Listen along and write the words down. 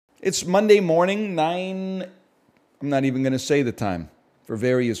It's Monday morning, 9. I'm not even going to say the time for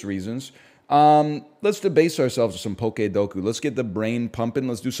various reasons. Let's debase ourselves with some Poke Doku. Let's get the brain pumping.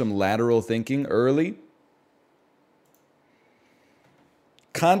 Let's do some lateral thinking early.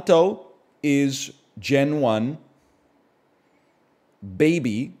 Kanto is Gen 1.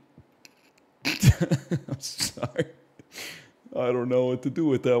 Baby. I'm sorry. I don't know what to do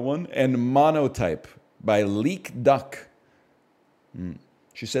with that one. And Monotype by Leak Duck.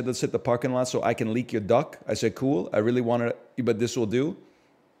 She said, let's hit the parking lot so I can leak your duck. I said, cool. I really wanted to, but this will do.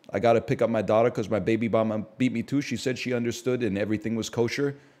 I got to pick up my daughter because my baby mama beat me too. She said she understood and everything was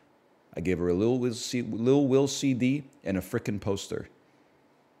kosher. I gave her a Lil Will CD and a frickin' poster.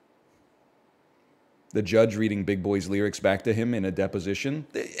 The judge reading Big Boy's lyrics back to him in a deposition.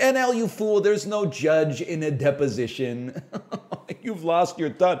 NL, you fool, there's no judge in a deposition. You've lost your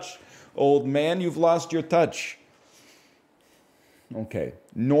touch, old man. You've lost your touch. Okay.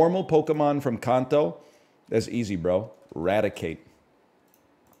 Normal Pokemon from Kanto. That's easy, bro. Raticate.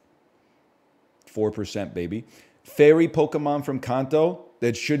 4%, baby. Fairy Pokemon from Kanto.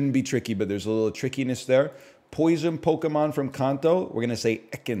 That shouldn't be tricky, but there's a little trickiness there. Poison Pokemon from Kanto. We're going to say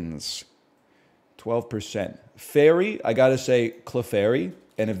Ekans. 12%. Fairy, I got to say Clefairy.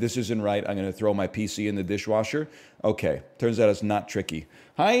 And if this isn't right, I'm going to throw my PC in the dishwasher. Okay. Turns out it's not tricky.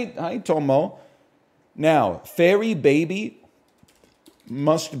 Hi, Tomo. Now, Fairy Baby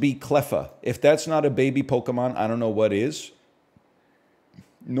must be Cleffa. If that's not a baby Pokemon, I don't know what is.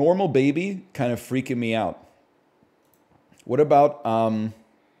 Normal Baby, kind of freaking me out. What about,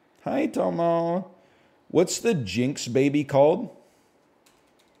 hi, Tomo. What's the Jinx baby called?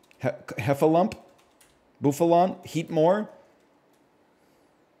 Heffalump? Buffalon? Heatmore?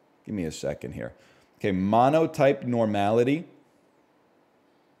 Give me a second here. Okay, Monotype Normality.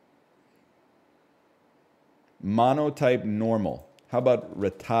 Monotype Normal. How about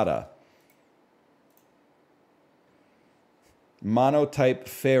Rattata? Monotype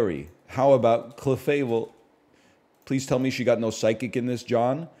Fairy. How about Clefairy? Well, please tell me she got no psychic in this,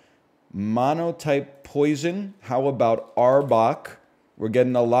 John. Monotype Poison. How about Arbok? We're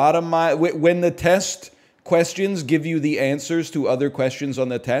getting a lot of when the test questions give you the answers to other questions on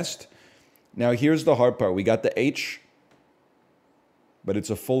the test. Now, here's the hard part. We got the H, but it's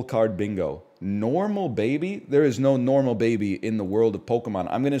a full card bingo. Normal Baby? There is no normal baby in the world of Pokemon.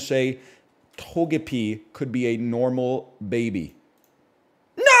 I'm going to say Togepi could be a normal baby.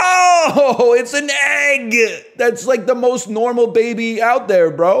 No! It's an egg! That's like the most normal baby out there,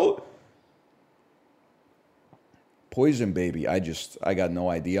 bro. Poison Baby. I got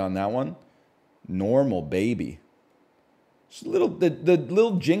no idea on that one. Normal Baby. The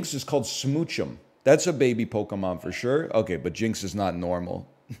little Jinx is called Smoochum. That's a baby Pokemon for sure. Okay, but Jinx is not normal.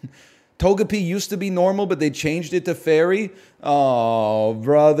 Togepi used to be normal, but they changed it to Fairy. Oh,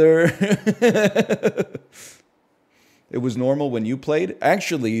 brother. It was normal when you played?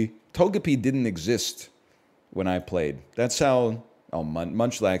 Actually, Togepi didn't exist when I played. That's how... Oh,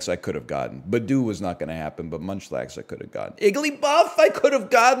 Munchlax I could have gotten. Badoo was not going to happen, but Munchlax I could have gotten. Igglybuff, I could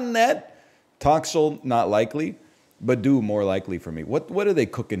have gotten that. Toxel, not likely. Badoo, more likely for me. What are they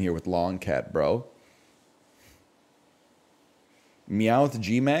cooking here with Longcat, bro? Meowth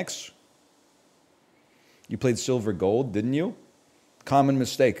G-Max? You played Silver Gold, didn't you? Common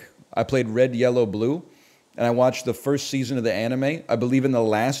mistake. I played Red, Yellow, Blue, and I watched the first season of the anime. I believe in the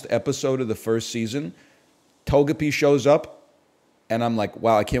last episode of the first season, Togepi shows up, and I'm like,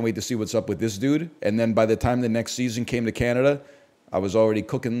 wow, I can't wait to see what's up with this dude. And then by the time the next season came to Canada, I was already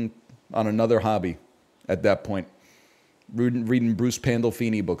cooking on another hobby at that point. Reading Bruce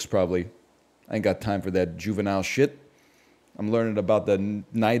Pandolfini books, probably. I ain't got time for that juvenile shit. I'm learning about the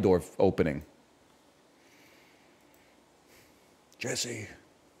Nidorf opening. Jesse.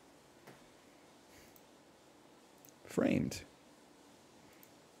 Framed.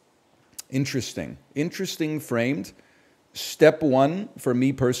 Interesting. Interesting framed. Step one for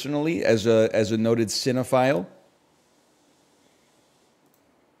me personally as a noted cinephile.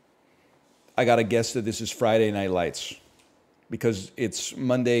 I got to guess that this is Friday Night Lights. Because it's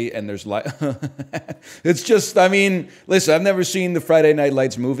Monday and there's light. It's just, I mean, listen, I've never seen the Friday Night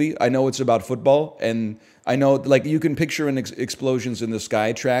Lights movie. I know it's about football. And I know, like, you can picture an Explosions in the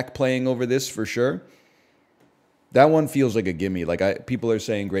Sky track playing over this for sure. That one feels like a gimme. Like, people are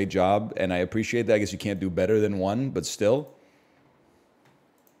saying great job, and I appreciate that. I guess you can't do better than one, but still.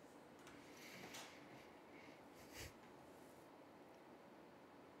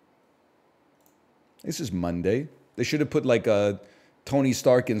 This is Monday. They should have put like a Tony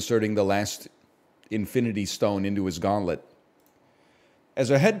Stark inserting the last Infinity Stone into his gauntlet. As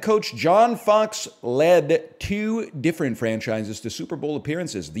a head coach, John Fox led 2 different franchises to Super Bowl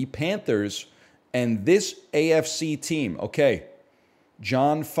appearances, the Panthers and this AFC team. Okay,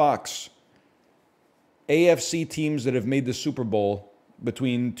 John Fox. AFC teams that have made the Super Bowl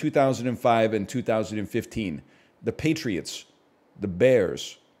between 2005 and 2015. The Patriots, the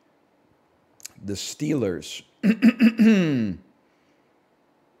Bears, the Steelers,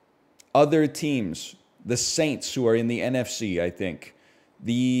 other teams, the Saints, who are in the NFC, I think.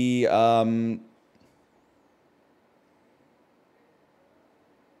 The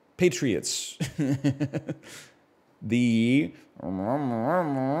Patriots, the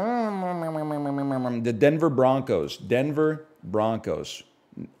Denver Broncos. Denver Broncos.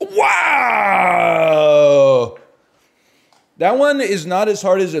 Wow! That one is not as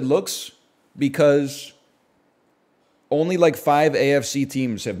hard as it looks because only like 5 AFC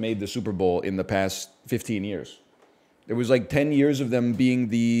teams have made the Super Bowl in the past 15 years. There was like 10 years of them being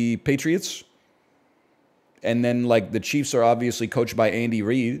the Patriots. And then like the Chiefs are obviously coached by Andy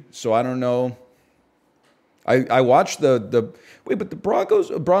Reid. So I don't know. I watched the wait, but the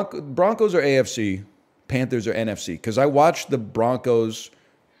Broncos are AFC, Panthers are NFC. Because I watched the Broncos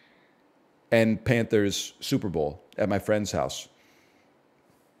and Panthers Super Bowl at my friend's house.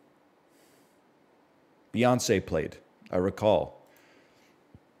 Beyonce played, I recall.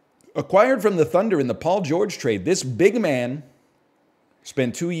 Acquired from the Thunder in the Paul George trade, this big man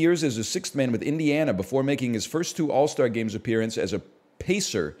spent 2 years as a 6th man with Indiana before making his first 2 All-Star Games appearance as a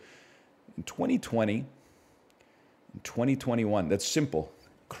Pacer in 2020 and 2021. That's simple.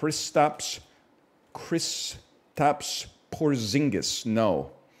 Kristaps Porzingis.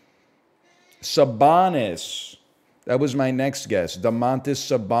 No. Sabonis. That was my next guess. Domantas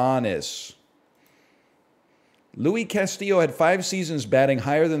Sabonis. Louis Castillo had 5 seasons batting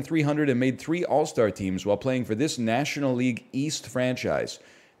higher than 300 and made 3 All-Star teams while playing for this National League East franchise,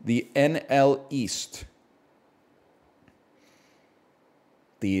 the NL East.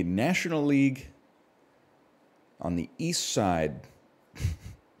 The National League on the East side.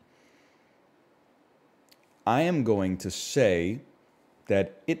 I am going to say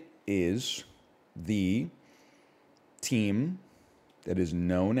that it is the team that is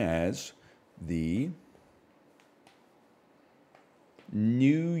known as the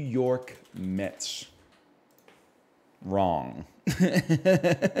New York Mets. Wrong.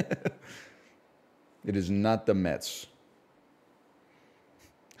 It is not the Mets.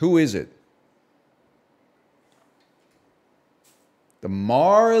 Who is it? The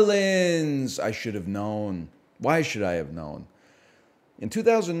Marlins. I should have known. Why should I have known? In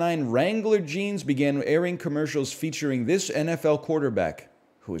 2009, Wrangler Jeans began airing commercials featuring this NFL quarterback,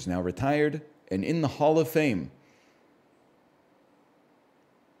 who is now retired and in the Hall of Fame.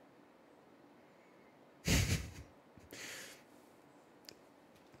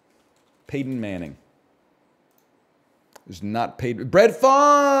 Peyton Manning. Is not Peyton. Brett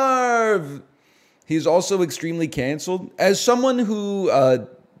Favre! He's also extremely canceled. As someone who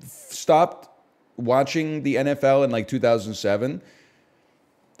stopped watching the NFL in like 2007,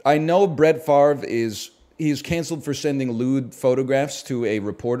 I know Brett Favre he's canceled for sending lewd photographs to a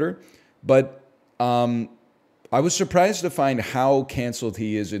reporter, but I was surprised to find how canceled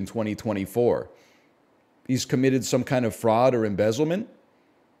he is in 2024. He's committed some kind of fraud or embezzlement.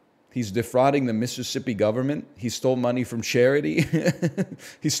 He's defrauding the Mississippi government. He stole money from charity.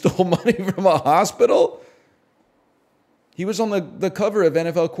 He stole money from a hospital. He was on the cover of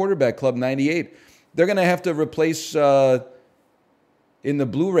NFL Quarterback Club 98. They're going to have to replace, in the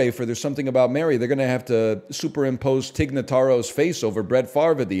Blu-ray for There's Something About Mary, they're going to have to superimpose Tig Notaro's face over Brett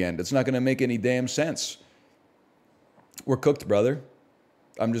Favre at the end. It's not going to make any damn sense. We're cooked, brother.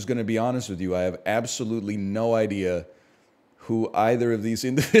 I'm just going to be honest with you. I have absolutely no idea who either of these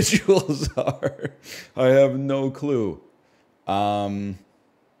individuals are. I have no clue.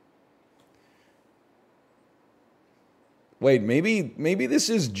 Wait, maybe this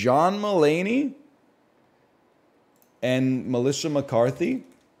is John Mulaney and Melissa McCarthy?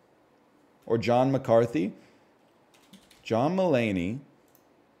 Or John McCarthy? John Mulaney,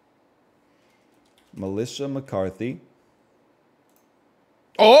 Melissa McCarthy.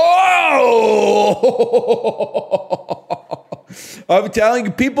 Oh! I'm telling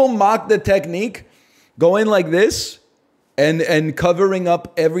you, people mock the technique, going like this and covering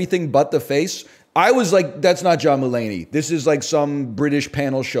up everything but the face. I was like, that's not John Mulaney. This is like some British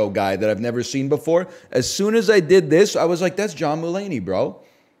panel show guy that I've never seen before. As soon as I did this, I was like, that's John Mulaney, bro.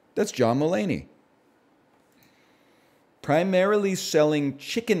 That's John Mulaney. Primarily selling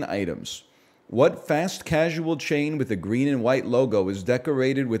chicken items. What fast casual chain with a green and white logo is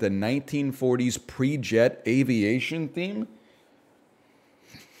decorated with a 1940s pre-jet aviation theme?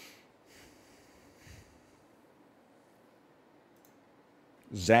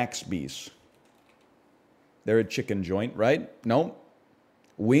 Zaxby's. They're a chicken joint, right? No.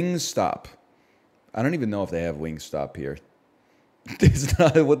 Wingstop. I don't even know if they have Wingstop here. It's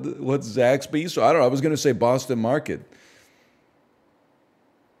not what's Zaxby's? So I don't know. I was going to say Boston Market.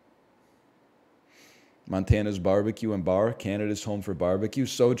 Montana's barbecue and bar. Canada's home for barbecue.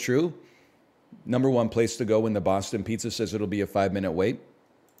 So true. #1 place to go when the Boston Pizza says it'll be a 5-minute wait.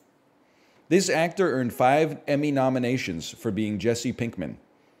 This actor earned 5 Emmy nominations for being Jesse Pinkman.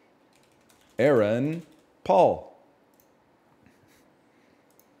 Aaron Paul.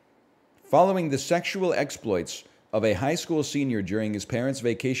 Following the sexual exploits of a high school senior during his parents'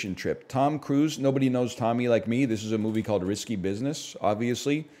 vacation trip, Tom Cruise, nobody knows Tommy like me. This is a movie called Risky Business,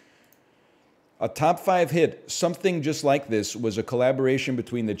 obviously. A top 5 hit, Something Just Like This, was a collaboration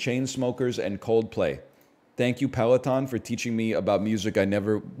between the Chainsmokers and Coldplay. Thank you, Peloton, for teaching me about music I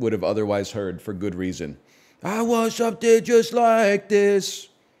never would have otherwise heard for good reason. I want something just like this.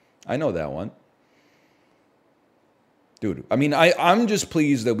 I know that one. Dude, I mean, I'm just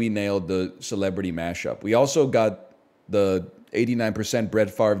pleased that we nailed the celebrity mashup. We also got the 89% Brett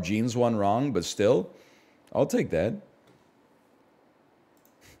Favre jeans one wrong, but still, I'll take that.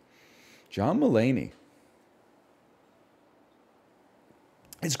 John Mulaney.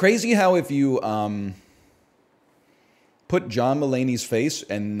 It's crazy how if you put John Mulaney's face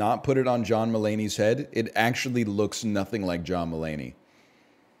and not put it on John Mulaney's head, it actually looks nothing like John Mulaney.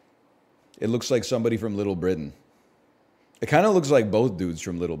 It looks like somebody from Little Britain. It kind of looks like both dudes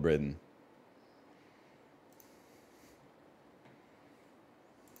from Little Britain.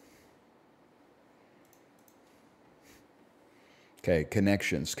 Okay,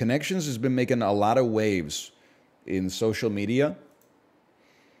 Connections. Connections has been making a lot of waves in social media.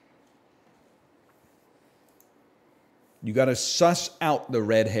 You got to suss out the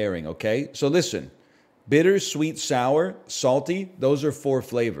red herring, okay? So listen, bitter, sweet, sour, salty, those are 4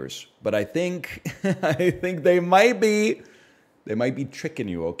 flavors. But I think they might be tricking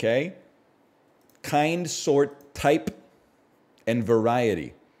you, okay? Kind, sort, type, and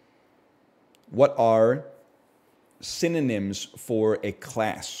variety. What are synonyms for a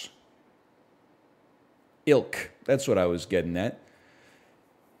class? Ilk. That's what I was getting at.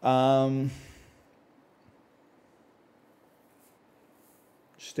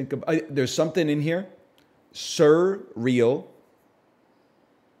 Just think of, there's something in here. Surreal.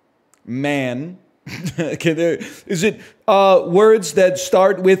 Man. Is it words that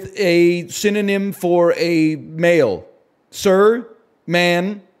start with a synonym for a male? Sir,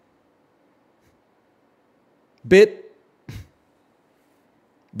 man, bit,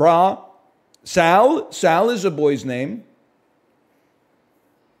 bra, Sal. Sal is a boy's name.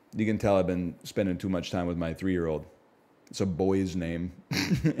 You can tell I've been spending too much time with my 3-year-old. It's a boy's name.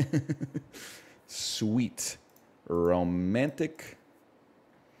 Sweet, romantic.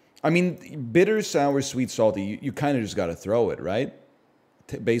 I mean, bitter, sour, sweet, salty, you kind of just got to throw it, right?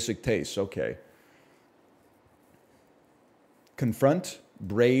 Basic taste, okay. Confront,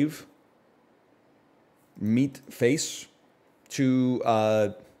 brave, meet, face,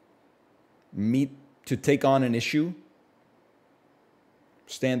 to take on an issue,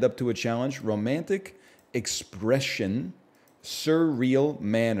 stand up to a challenge, romantic, expression, surreal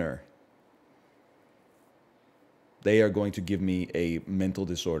manner. They are going to give me a mental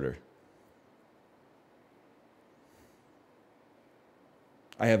disorder.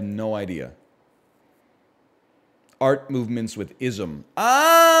 I have no idea. Art movements with ism.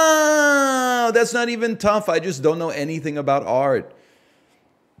 Ah, that's not even tough. I just don't know anything about art.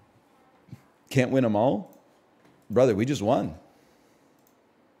 Can't win them all? Brother, we just won.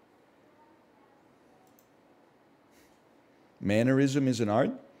 Mannerism is an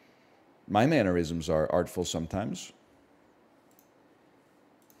art? My mannerisms are artful sometimes.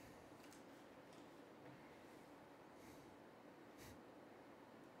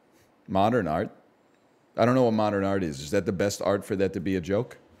 Modern art. I don't know what modern art is. Is that the best art for that to be a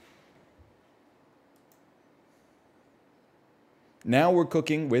joke? Now we're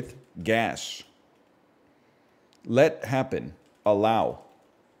cooking with gas. Let happen. Allow.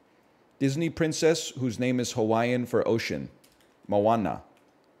 Disney princess whose name is Hawaiian for ocean. Moana.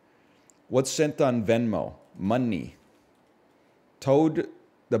 What's sent on Venmo? Money. Toward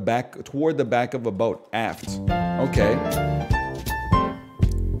the back of a boat. Aft. Okay.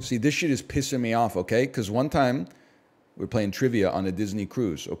 See, this shit is pissing me off, okay? Because one time, we were playing trivia on a Disney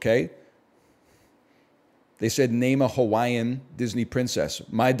cruise, okay? They said, name a Hawaiian Disney princess.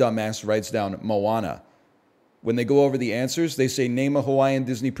 My dumbass writes down Moana. When they go over the answers, they say, name a Hawaiian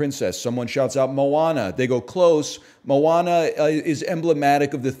Disney princess. Someone shouts out Moana. They go, close. Moana is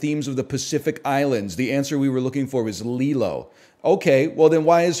emblematic of the themes of the Pacific Islands. The answer we were looking for was Lilo. Okay, well then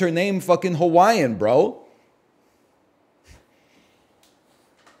why is her name fucking Hawaiian, bro?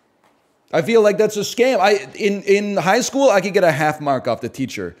 I feel like that's a scam. In high school, I could get a half mark off the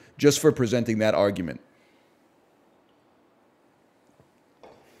teacher just for presenting that argument.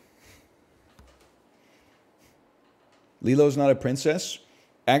 Lilo's not a princess.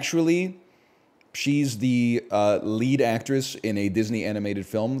 Actually, she's the lead actress in a Disney animated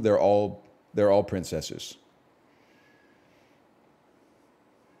film. They're all princesses.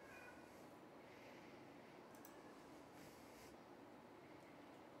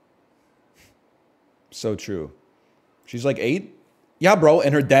 So true. She's like 8? Yeah, bro,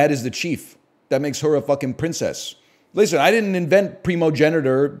 and her dad is the chief. That makes her a fucking princess. Listen, I didn't invent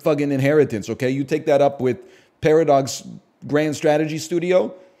primogenitor fucking inheritance, okay? You take that up with Paradox Grand Strategy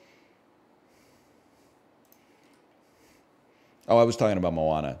Studio. Oh, I was talking about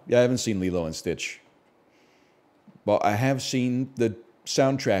Moana. Yeah, I haven't seen Lilo and Stitch. But I have seen the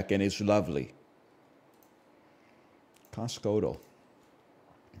soundtrack, and it's lovely. Costco.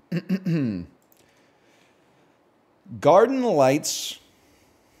 Garden Lights.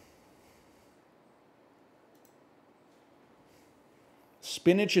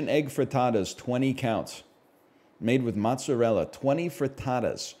 Spinach and egg frittatas, 20 counts. Made with mozzarella, 20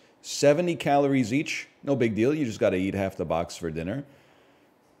 frittatas. 70 calories each. No big deal. You just got to eat half the box for dinner.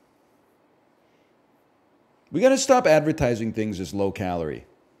 We got to stop advertising things as low calorie.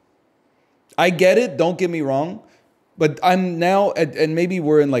 I get it. Don't get me wrong. But I'm now, and maybe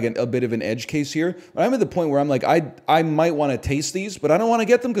we're in like a bit of an edge case here, but I'm at the point where I'm like, I might want to taste these, but I don't want to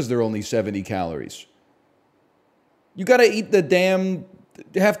get them because they're only 70 calories. You got to eat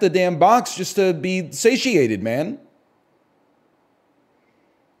half the damn box just to be satiated, man.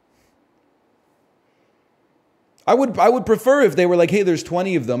 I would prefer if they were like, hey, there's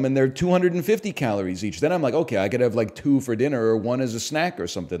 20 of them and they're 250 calories each. Then I'm like, okay, I could have like 2 for dinner or 1 as a snack or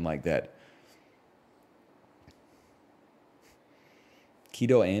something like that.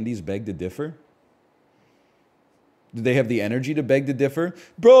 Keto Andes beg to differ? Do they have the energy to beg to differ?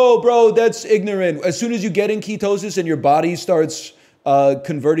 Bro, that's ignorant. As soon as you get in ketosis and your body starts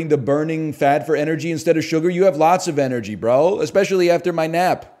converting to burning fat for energy instead of sugar, you have lots of energy, bro, especially after my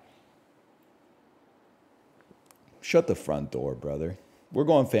nap. Shut the front door, brother. We're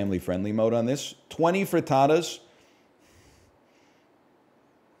going family-friendly mode on this. 20 frittatas.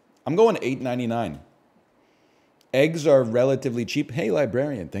 I'm going $8.99. Eggs are relatively cheap. Hey,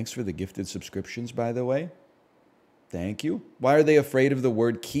 librarian, thanks for the gifted subscriptions, by the way. Thank you. Why are they afraid of the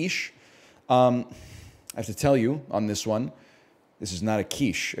word quiche? I have to tell you on this one, this is not a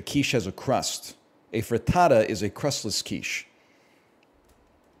quiche. A quiche has a crust. A frittata is a crustless quiche.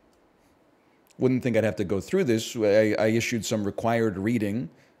 Wouldn't think I'd have to go through this. I issued some required reading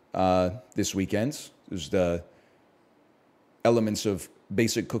this weekend. It was the Elements of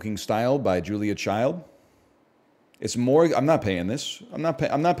Basic Cooking Style by Julia Child. It's more. I'm not paying this. I'm not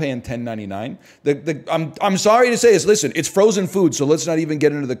paying $10.99. I'm sorry to say this. Listen, it's frozen food, so let's not even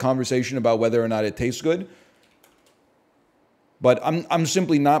get into the conversation about whether or not it tastes good. But I'm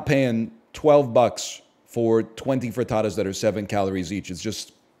simply not paying $12 for 20 frittatas that are 7 calories each. It's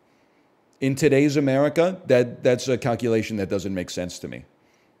just, in today's America, that's a calculation that doesn't make sense to me.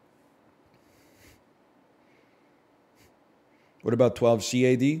 What about 12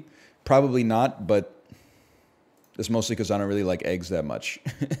 CAD? Probably not, but it's mostly because I don't really like eggs that much.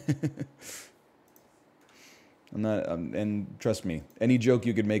 I'm not, and trust me, any joke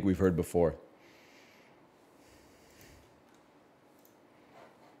you could make, we've heard before.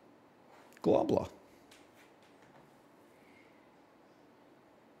 Globla.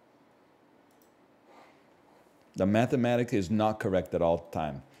 The mathematic is not correct at all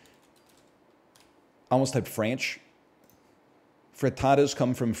time. I almost typed French. Frittatas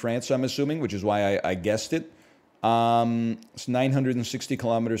come from France, I'm assuming, which is why I guessed it. It's 960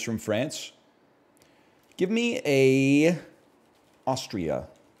 kilometers from France. Give me a Austria.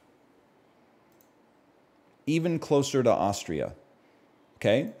 Even closer to Austria.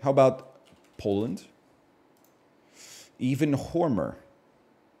 Okay, how about Poland? Even warmer,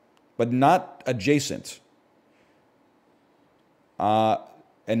 but not adjacent. And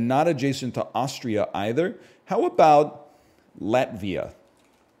not adjacent to Austria either. How about Latvia?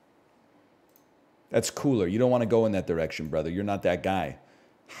 That's cooler. You don't want to go in that direction, brother. You're not that guy.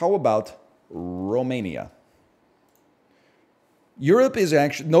 How about Romania? Europe is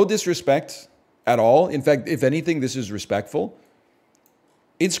actually, no disrespect at all. In fact, if anything, this is respectful.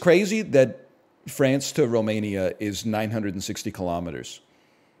 It's crazy that France to Romania is 960 kilometers.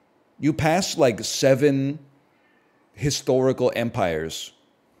 You pass like 7 historical empires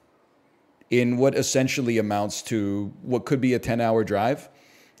in what essentially amounts to what could be a 10-hour drive.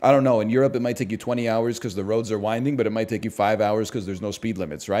 I don't know. In Europe, it might take you 20 hours because the roads are winding, but it might take you 5 hours because there's no speed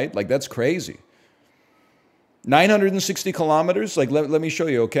limits, right? Like, that's crazy. 960 kilometers? Like, let me show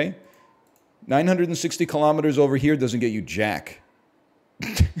you, okay? 960 kilometers over here doesn't get you jack.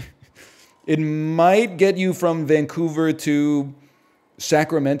 It might get you from Vancouver to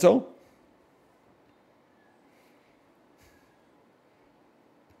Sacramento.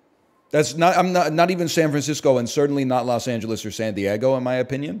 That's not, I'm not even San Francisco, and certainly not Los Angeles or San Diego, in my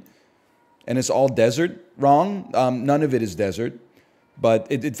opinion. And it's all desert. Wrong. None of it is desert.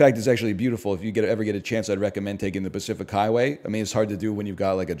 But in fact, it's actually beautiful. If you ever get a chance, I'd recommend taking the Pacific Highway. I mean, it's hard to do when you've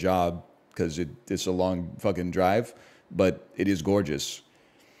got like a job because it's a long fucking drive, but it is gorgeous.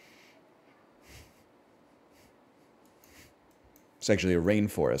 It's actually a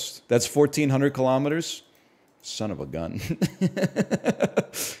rainforest. That's 1,400 kilometers. Son of a gun.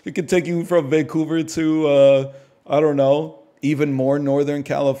 It could take you from Vancouver to, I don't know, even more northern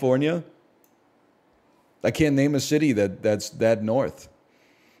California. I can't name a city that's that north.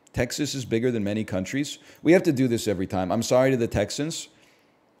 Texas is bigger than many countries. We have to do this every time. I'm sorry to the Texans.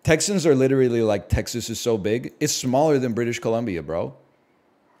 Texans are literally like, Texas is so big. It's smaller than British Columbia, bro.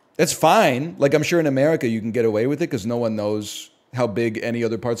 That's fine. Like, I'm sure in America you can get away with it because no one knows how big any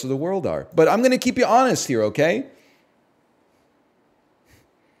other parts of the world are. But I'm going to keep you honest here, okay?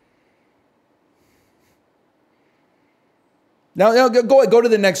 Now go to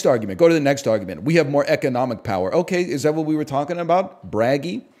the next argument. Go to the next argument. We have more economic power. Okay, is that what we were talking about?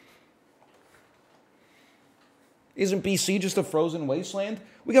 Braggy? Isn't BC just a frozen wasteland?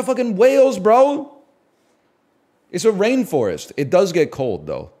 We got fucking whales, bro. It's a rainforest. It does get cold,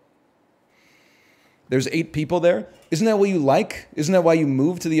 though. There's 8 people there. Isn't that what you like? Isn't that why you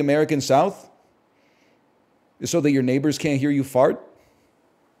moved to the American South? So that your neighbors can't hear you fart?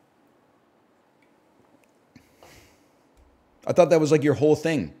 I thought that was like your whole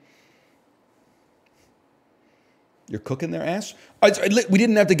thing. You're cooking their ass? We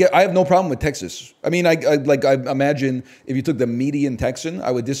didn't have to get... I have no problem with Texas. I mean, I imagine if you took the median Texan,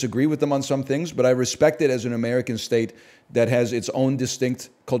 I would disagree with them on some things, but I respect it as an American state that has its own distinct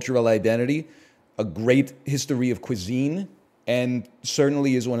cultural identity, a great history of cuisine, and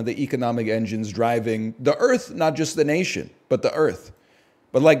certainly is one of the economic engines driving the earth, not just the nation, but the earth.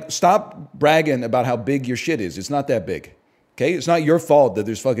 But like, stop bragging about how big your shit is. It's not that big, okay? It's not your fault that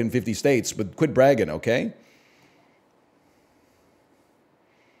there's fucking 50 states, but quit bragging, okay?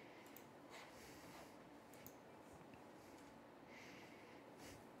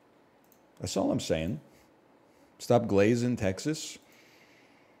 That's all I'm saying. Stop glazing Texas.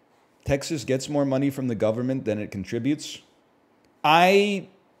 Texas gets more money from the government than it contributes. I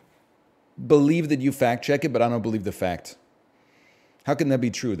believe that you fact check it, but I don't believe the fact. How can that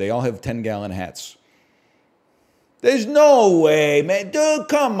be true? They all have 10-gallon hats. There's no way, man. Dude,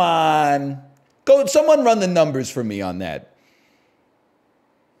 come on. Someone run the numbers for me on that.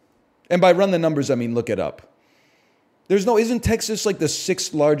 And by run the numbers, I mean look it up. Isn't Texas like the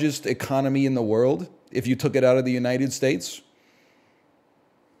 6th largest economy in the world if you took it out of the United States?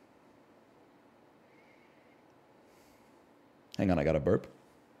 Hang on, I got a burp.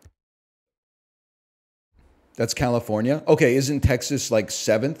 That's California. Okay, isn't Texas like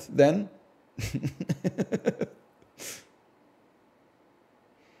 7th then?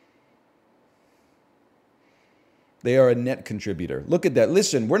 They are a net contributor. Look at that.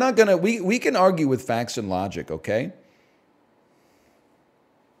 Listen, we're not gonna, we can argue with facts and logic, okay?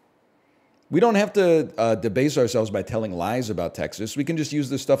 We don't have to debase ourselves by telling lies about Texas. We can just use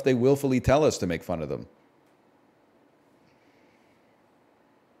the stuff they willfully tell us to make fun of them.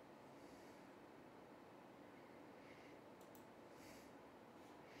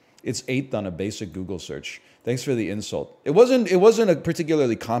 It's 8th on a basic Google search. Thanks for the insult. It wasn't a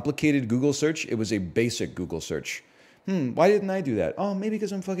particularly complicated Google search. It was a basic Google search. Why didn't I do that? Oh, maybe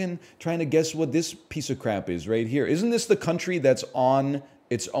because I'm fucking trying to guess what this piece of crap is right here. Isn't this the country that's on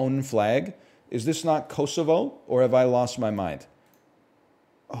its own flag? Is this not Kosovo? Or have I lost my mind?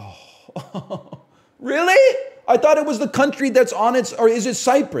 Oh, really? I thought it was the country that's on its, or is it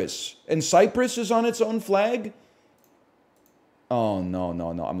Cyprus? And Cyprus is on its own flag? Oh, no,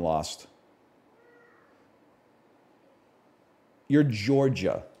 I'm lost. You're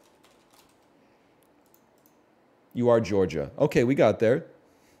Georgia. You are Georgia. Okay, we got there.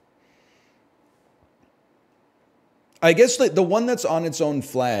 I guess the one that's on its own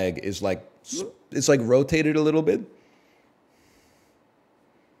flag is like, it's like rotated a little bit.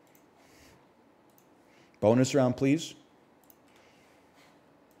 Bonus round, please.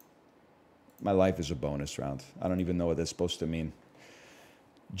 My life is a bonus round. I don't even know what that's supposed to mean.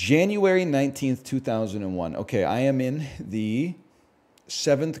 January 19th, 2001. Okay, I am in the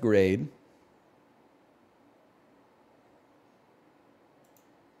 7th grade.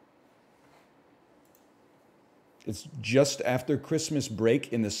 It's just after Christmas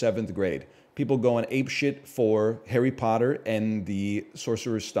break in the 7th grade. People going apeshit for Harry Potter and the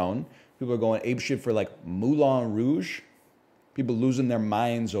Sorcerer's Stone. People are going apeshit for like Moulin Rouge. People losing their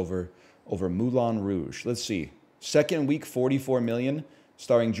minds over Moulin Rouge. Let's see. Second week, 44 million,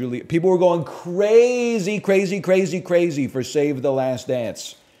 starring Julie. People were going crazy, crazy, crazy, crazy for Save the Last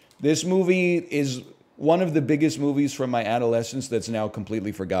Dance. This movie is one of the biggest movies from my adolescence that's now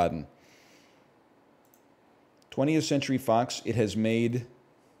completely forgotten. 20th Century Fox, it has made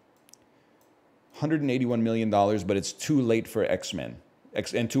 $181 million, but it's too late for X-Men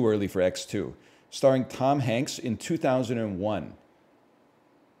and too early for X2. Starring Tom Hanks in 2001.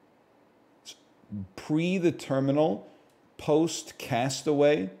 Pre The Terminal, post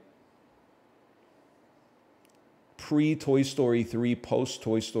Castaway, pre Toy Story 3, post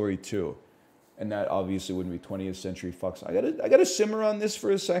Toy Story 2. And that obviously wouldn't be 20th Century Fox. I gotta simmer on this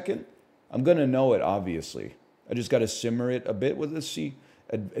for a second. I'm gonna know it, obviously. I just gotta simmer it a bit. Well, let's see.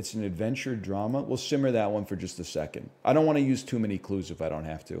 It's an adventure drama. We'll simmer that one for just a second. I don't want to use too many clues if I don't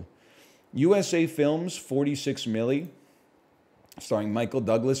have to. USA Films, 46 milli, starring Michael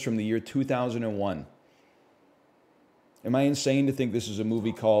Douglas from the year 2001. Am I insane to think this is a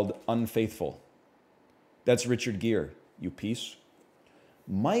movie called Unfaithful? That's Richard Gere, you piece.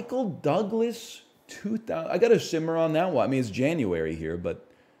 Michael Douglas, 2000. I got to simmer on that one. I mean, it's January here, but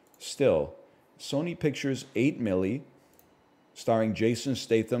still. Sony Pictures, 8 milli, starring Jason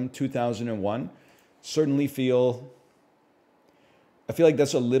Statham, 2001. I feel like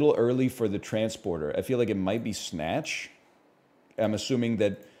that's a little early for The Transporter. I feel like it might be Snatch. I'm assuming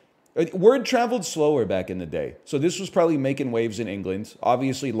that word traveled slower back in the day. So this was probably making waves in England.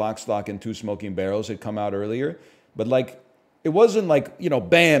 Obviously, Lock, Stock, and Two Smoking Barrels had come out earlier. But like, it wasn't like, you know,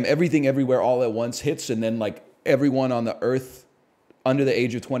 bam, everything everywhere all at once hits. And then like everyone on the earth under the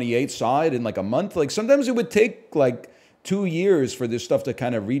age of 28 saw it in like a month. Like sometimes it would take like 2 years for this stuff to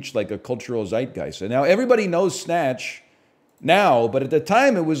kind of reach like a cultural zeitgeist. And now everybody knows Snatch now, but at the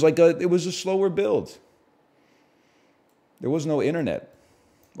time it was a slower build. There was no internet.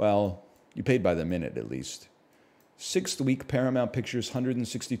 Well, you paid by the minute at least. 6th week, Paramount Pictures,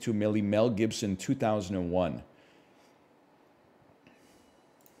 162 milli, Mel Gibson, 2001.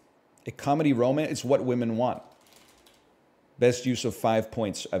 A comedy romance, it's What Women Want. Best use of 5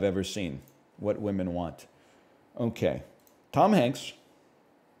 points I've ever seen. What Women Want. Okay. Tom Hanks.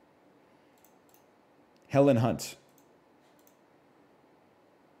 Helen Hunt.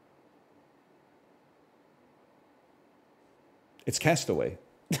 It's Castaway.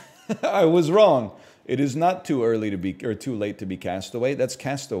 I was wrong. It is not too early to be, or too late to be Castaway. That's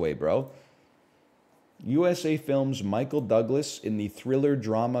Castaway, bro. USA Films, Michael Douglas in the thriller,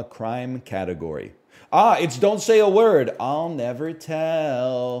 drama, crime category. Ah, it's Don't Say a Word. I'll never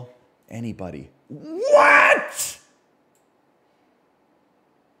tell anybody. What?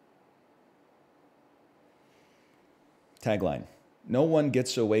 Tagline. No one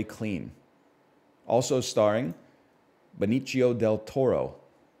gets away clean. Also starring Benicio del Toro.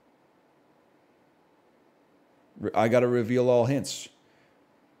 I got to reveal all hints.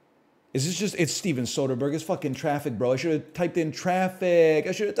 Is this just, it's Steven Soderbergh. It's fucking Traffic, bro. I should have typed in Traffic.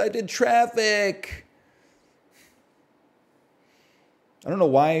 I should have typed in Traffic. I don't know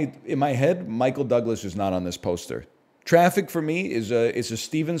why, in my head, Michael Douglas is not on this poster. Traffic for me is a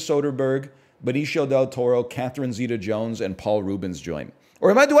Steven Soderbergh, Benicio del Toro, Catherine Zeta-Jones, and Paul Rubens joint.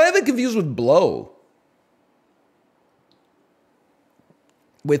 Or do I have it confused with Blow?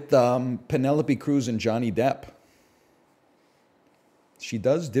 With Penelope Cruz and Johnny Depp. She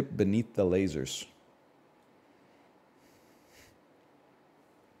does dip beneath the lasers.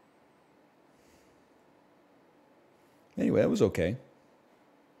 Anyway, that was okay.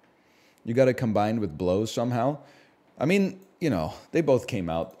 You got it combined with Blow somehow. I mean, you know, they both came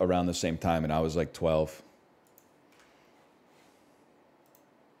out around the same time, and I was like 12.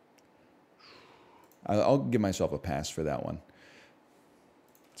 I'll give myself a pass for that one.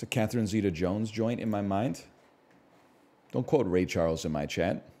 It's a Catherine Zeta-Jones joint in my mind. Don't quote Ray Charles in my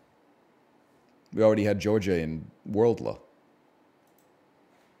chat. We already had Georgia in Worldla.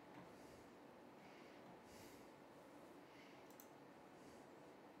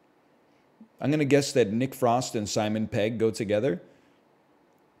 I'm going to guess that Nick Frost and Simon Pegg go together.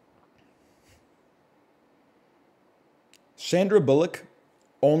 Sandra Bullock,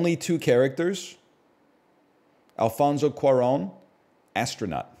 only 2 characters. Alfonso Cuarón,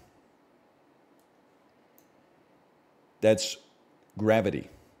 astronaut. That's Gravity.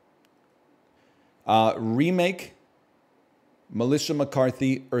 Remake, Melissa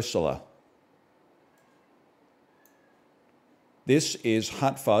McCarthy, Ursula. This is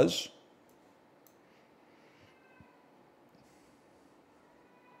Hot Fuzz.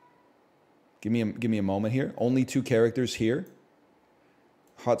 Give me a moment here. Only 2 characters here.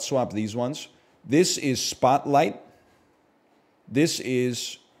 Hot swap these ones. This is Spotlight. This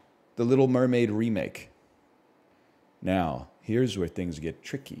is the Little Mermaid remake. Now, here's where things get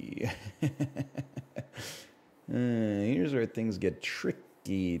tricky. Here's where things get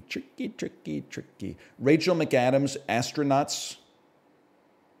tricky. Tricky. Rachel McAdams, Astronauts.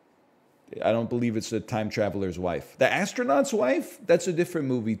 I don't believe it's the time traveler's wife. The astronaut's wife? That's a different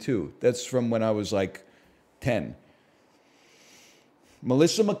movie too. That's from when I was like 10.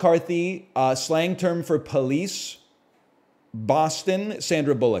 Melissa McCarthy, slang term for police. Boston,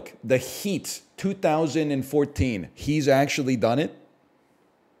 Sandra Bullock. The Heat, 2014. He's actually done it.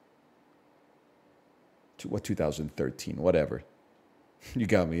 What, 2013? Whatever. You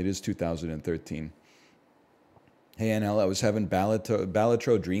got me. It is 2013. Hey, NL, I was having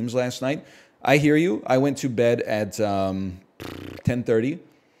Balatro dreams last night. I hear you. I went to bed at 10:30.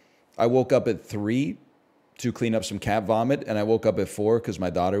 I woke up at 3 to clean up some cat vomit, and I woke up at 4 because my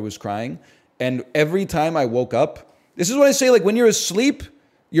daughter was crying. And every time I woke up, this is what I say, like when you're asleep,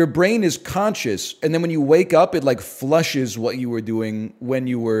 your brain is conscious, and then when you wake up, it like flushes what you were doing when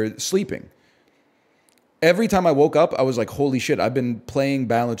you were sleeping. Every time I woke up, I was like, holy shit, I've been playing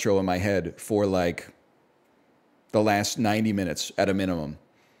Balatro in my head for like the last 90 minutes at a minimum.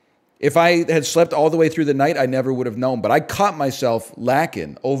 If I had slept all the way through the night, I never would have known. But I caught myself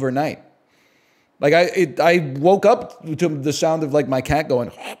lacking overnight. Like I woke up to the sound of like my cat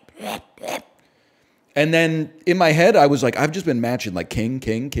going. And then in my head, I was like, I've just been matching like king,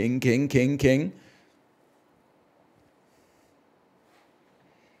 king, king, king, king, king.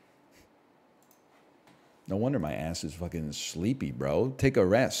 No wonder my ass is fucking sleepy, bro. Take a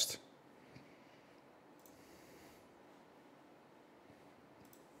rest.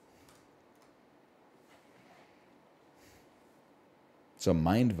 It's a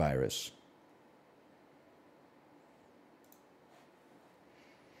mind virus.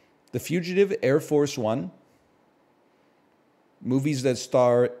 The Fugitive, Air Force One. Movies that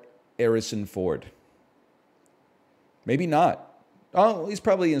star Harrison Ford. Maybe not. Oh, he's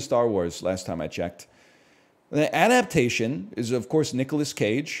probably in Star Wars last time I checked. The adaptation is, of course, Nicolas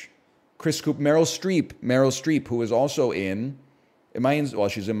Cage, Chris Cooper, Meryl Streep, who is also in, well,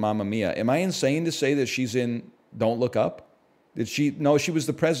 she's in Mamma Mia. Am I insane to say that she's in Don't Look Up? Did she? No, she was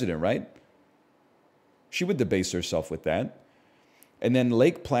the president, right? She would debase herself with that. And then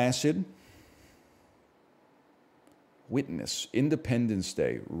Lake Placid, Witness, Independence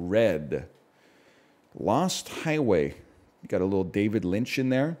Day, Red, Lost Highway. You got a little David Lynch in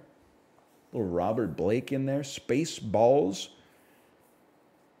there, a little Robert Blake in there, Spaceballs,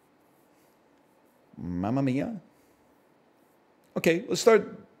 Mamma Mia. Okay, let's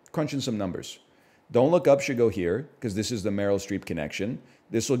start crunching some numbers. Don't Look Up should go here, because this is the Meryl Streep connection.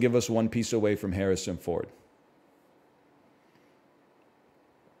 This will give us one piece away from Harrison Ford.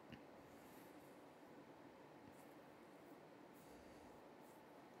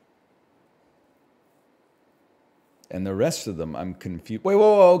 And the rest of them, I'm confused. Wait,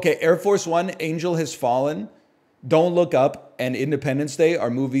 whoa, okay. Air Force One, Angel Has Fallen, Don't Look Up, and Independence Day are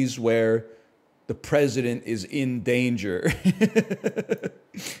movies where the president is in danger.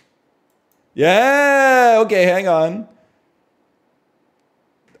 Yeah, okay, hang on.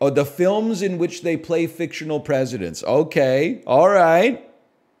 Oh, the films in which they play fictional presidents. Okay, all right.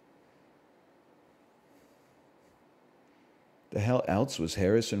 The hell else was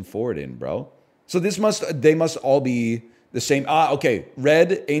Harrison Ford in, bro? So they must all be the same. Ah, okay.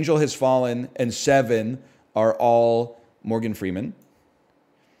 Red, Angel Has Fallen, and Seven are all Morgan Freeman.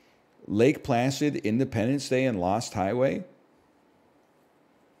 Lake Placid, Independence Day, and Lost Highway.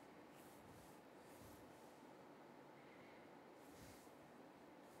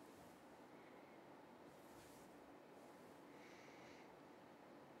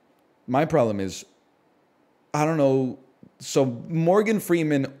 My problem is, I don't know. So Morgan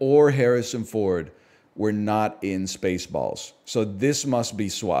Freeman or Harrison Ford were not in Spaceballs. So this must be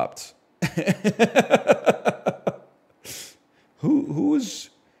swapped.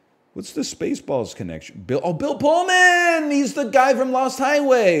 What's the Spaceballs connection? Bill Pullman! He's the guy from Lost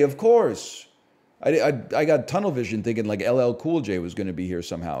Highway, of course. I got tunnel vision thinking like LL Cool J was going to be here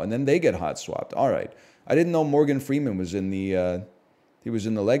somehow. And then they get hot swapped. All right. I didn't know Morgan Freeman was in the... he was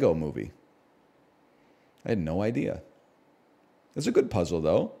in the Lego movie. I had no idea. It's a good puzzle,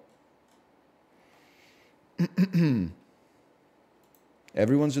 though.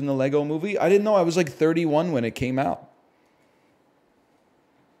 Everyone's in the Lego movie? I didn't know. I was like 31 when it came out.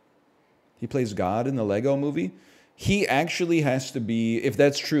 He plays God in the Lego movie? He actually has to be, if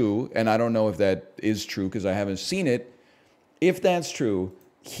that's true, and I don't know if that is true because I haven't seen it, if that's true,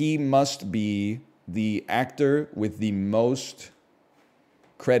 he must be the actor with the most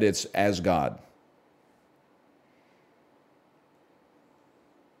credits as God.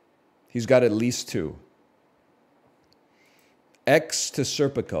 He's got at least 2. X to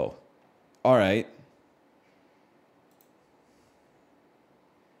Serpico. All right.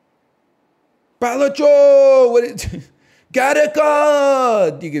 Palacho! What is...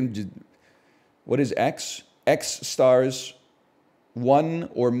 Gattaca! You can just... What is X? X stars one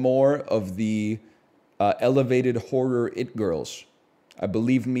or more of the elevated horror It girls. I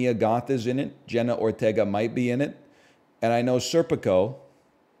believe Mia Goth is in it. Jenna Ortega might be in it. And I know Serpico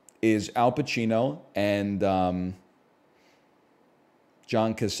is Al Pacino and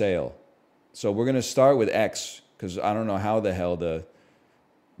John Cazale. So we're going to start with X, because I don't know how the hell the...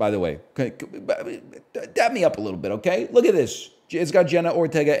 By the way, dab me up a little bit, okay? Look at this. It's got Jenna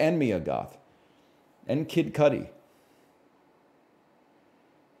Ortega and Mia Goth. And Kid Cudi.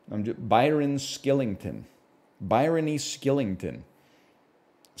 Byron Skillington. Byrony Skillington.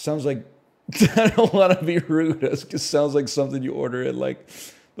 Sounds like... I don't want to be rude. It just sounds like something you order at, like,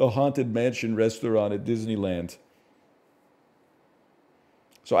 the Haunted Mansion restaurant at Disneyland.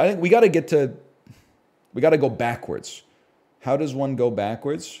 So I think we got to get to... We got to go backwards. How does one go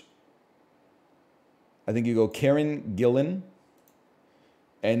backwards? I think you go Karen Gillan,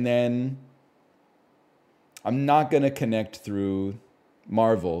 and then I'm not going to connect through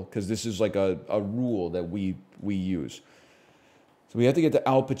Marvel because this is like a rule that we use. So we have to get to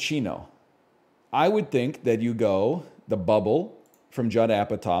Al Pacino. I would think that you go The Bubble from Judd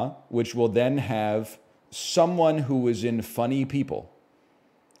Apatow, which will then have someone who was in Funny People.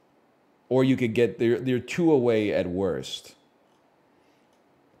 Or you could get, they're 2 away at worst.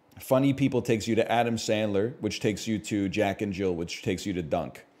 Funny People takes you to Adam Sandler, which takes you to Jack and Jill, which takes you to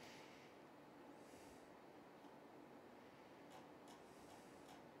Dunk.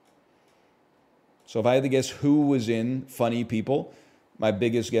 So if I had to guess who was in Funny People, my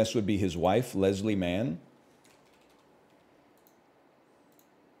biggest guess would be his wife, Leslie Mann.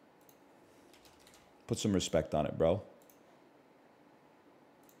 Put some respect on it, bro.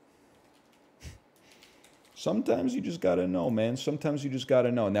 Sometimes you just got to know, man. Sometimes you just got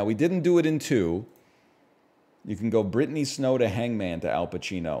to know. Now, we didn't do it in 2. You can go Brittany Snow to Hangman to Al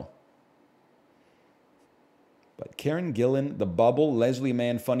Pacino. But Karen Gillan, The Bubble, Leslie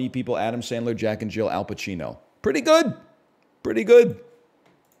Mann, Funny People, Adam Sandler, Jack and Jill, Al Pacino. Pretty good. Pretty good.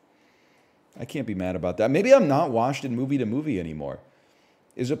 I can't be mad about that. Maybe I'm not washed in movie to movie anymore.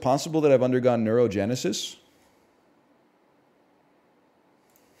 Is it possible that I've undergone neurogenesis?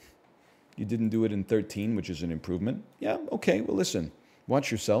 You didn't do it in 13, which is an improvement. Yeah, okay, well, listen.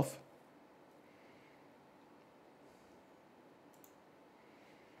 Watch yourself.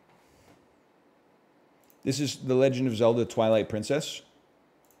 This is The Legend of Zelda Twilight Princess.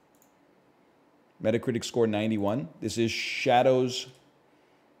 Metacritic score 91. This is Shadow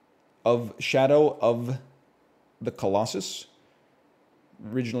of the Colossus.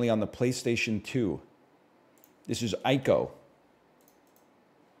 Originally on the PlayStation 2. This is Ico.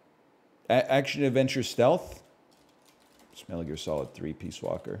 Action, adventure, stealth. Metal Gear Solid 3, Peace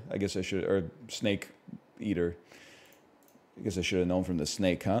Walker. I guess I should, or Snake Eater. I guess I should have known from the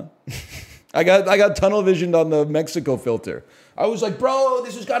snake, huh? I got tunnel visioned on the Mexico filter. I was like, bro,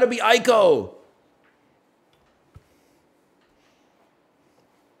 this has got to be Ico.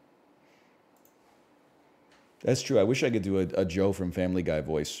 That's true. I wish I could do a Joe from Family Guy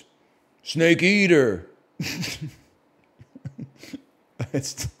voice. Snake Eater.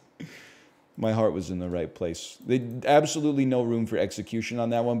 My heart was in the right place. Absolutely no room for execution on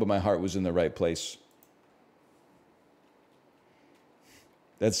that one, but my heart was in the right place.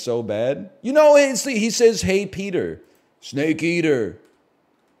 That's so bad. You know, he says, hey, Peter. Snake Eater.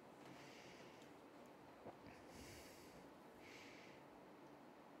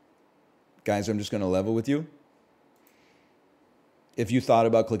 Guys, I'm just going to level with you. If you thought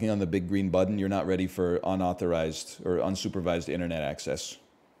about clicking on the big green button, you're not ready for unauthorized or unsupervised internet access.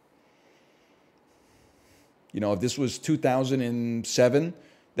 You know, if this was 2007,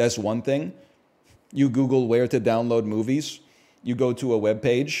 that's one thing. You Google where to download movies. You go to a web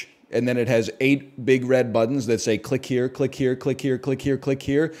page, and then it has 8 big red buttons that say click here, click here, click here, click here, click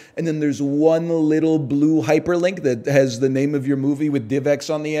here. And then there's one little blue hyperlink that has the name of your movie with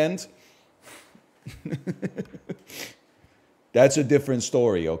DivX on the end. That's a different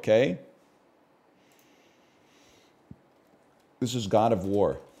story, okay? This is God of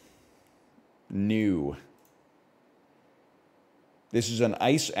War. New. This is an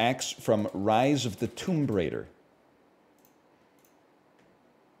ice axe from Rise of the Tomb Raider.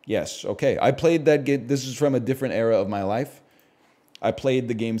 Yes, okay. I played that game. This is from a different era of my life. I played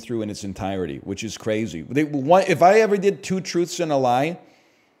the game through in its entirety, which is crazy. If I ever did 2 truths and a lie,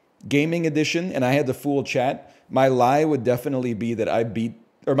 gaming edition, and I had the full chat, my lie would definitely be that I beat,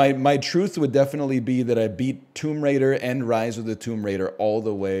 or my truth would definitely be that I beat Tomb Raider and Rise of the Tomb Raider all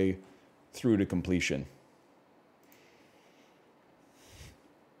the way through to completion.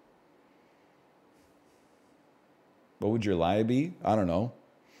 What would your lie be? I don't know.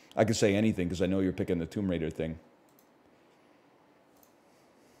 I could say anything because I know you're picking the Tomb Raider thing.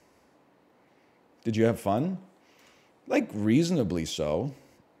 Did you have fun? Like, reasonably so.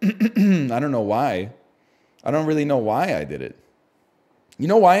 I don't know why. I don't really know why I did it. You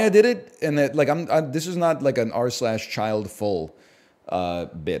know why I did it? And that, like, this is not like an r/child full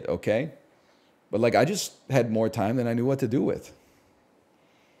bit, okay? But like, I just had more time than I knew what to do with.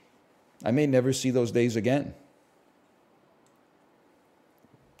 I may never see those days again.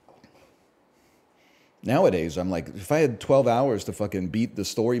 Nowadays, I'm like, if I had 12 hours to fucking beat the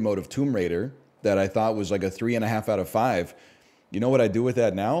story mode of Tomb Raider that I thought was like a 3.5 out of 5, you know what I do with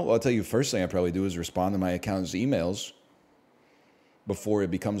that now? Well, I'll tell you, first thing I probably do is respond to my accountant's emails before it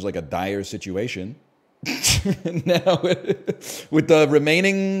becomes like a dire situation. Now, with the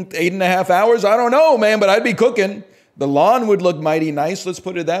remaining 8.5 hours, I don't know, man, but I'd be cooking. The lawn would look mighty nice, let's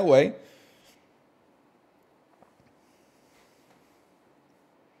put it that way.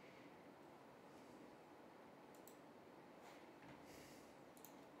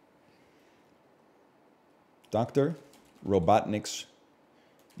 Dr. Robotnik's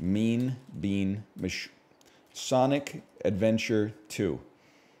Mean Bean Sonic Adventure 2.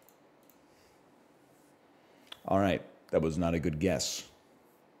 All right, that was not a good guess.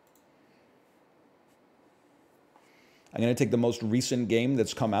 I'm going to take the most recent game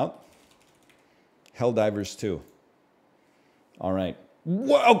that's come out. Helldivers 2. All right.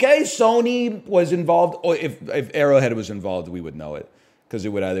 Okay, Sony was involved. Or if Arrowhead was involved, we would know it. Because it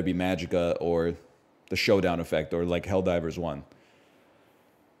would either be Magica or the Showdown Effect or like Helldivers 1.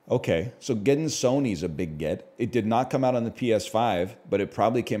 Okay, so getting Sony's a big get. It did not come out on the PS5, but it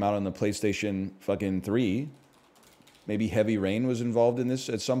probably came out on the PlayStation fucking 3. Maybe Heavy Rain was involved in this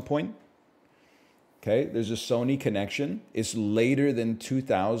at some point. Okay, there's a Sony connection. It's later than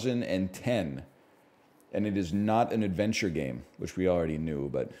 2010. And it is not an adventure game, which we already knew,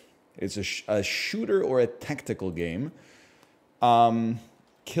 but it's a shooter or a tactical game.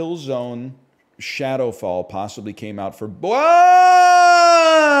 Killzone Shadowfall possibly came out for... Whoa!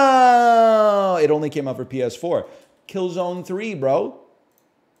 It only came out for PS4. Killzone 3, bro.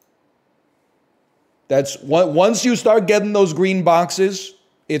 That's once you start getting those green boxes,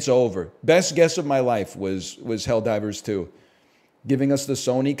 it's over. Best guess of my life was Helldivers 2. Giving us the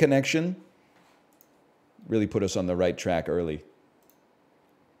Sony connection really put us on the right track early.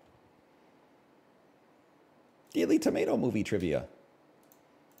 Daily Tomato movie trivia.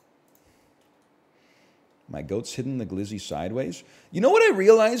 My goat's hidden the glizzy sideways. You know what I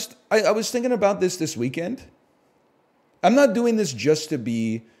realized? I was thinking about this weekend. I'm not doing this just to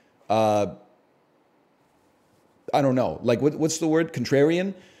be, I don't know, like what's the word?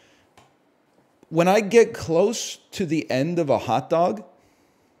 Contrarian? When I get close to the end of a hot dog,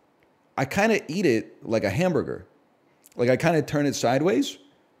 I kind of eat it like a hamburger. Like I kind of turn it sideways.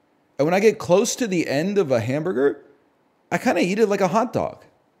 And when I get close to the end of a hamburger, I kind of eat it like a hot dog.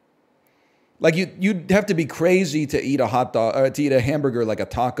 Like you'd have to be crazy to eat a hot dog or to eat a hamburger like a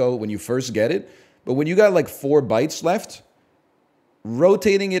taco when you first get it. But when you got like 4 bites left,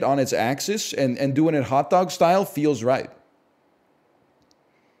 rotating it on its axis and doing it hot dog style feels right.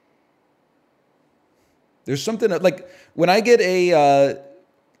 There's something like when I get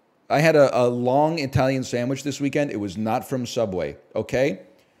I had a long Italian sandwich this weekend. It was not from Subway, okay?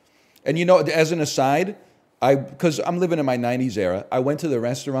 And you know, as an aside, because I'm living in my 90s era, I went to the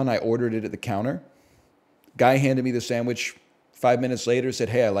restaurant, I ordered it at the counter. Guy handed me the sandwich 5 minutes later, said,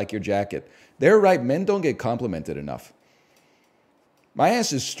 "Hey, I like your jacket." They're right, men don't get complimented enough. My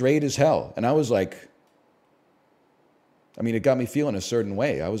ass is straight as hell. And I was like, I mean, it got me feeling a certain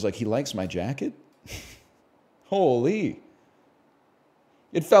way. I was like, he likes my jacket? Holy.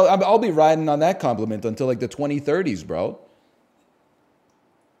 It felt, I'll be riding on that compliment until like the 2030s, bro.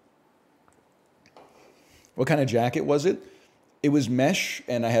 What kind of jacket was it? It was mesh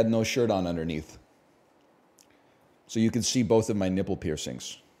and I had no shirt on underneath. So you could see both of my nipple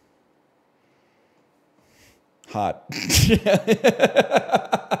piercings. Hot. It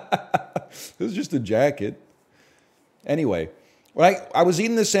was just a jacket. Anyway, Right? I was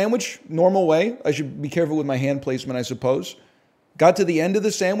eating the sandwich, normal way. I should be careful with my hand placement, I suppose. Got to the end of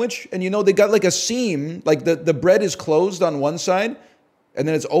the sandwich, and you know, they got like a seam, like the bread is closed on one side, and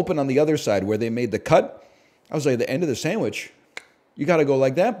then it's open on the other side where they made the cut. I was like, at the end of the sandwich, you got to go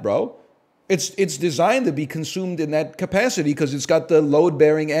like that, bro. It's designed to be consumed in that capacity because it's got the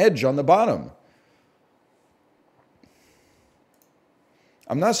load-bearing edge on the bottom.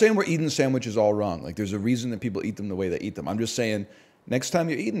 I'm not saying we're eating sandwiches all wrong. Like, there's a reason that people eat them the way they eat them. I'm just saying, next time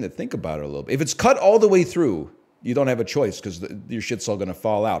you're eating it, think about it a little bit. If it's cut all the way through, you don't have a choice because your shit's all going to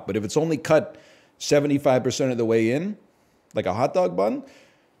fall out. But if it's only cut 75% of the way in, like a hot dog bun,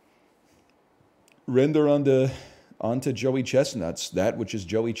 render onto Joey Chestnuts, that which is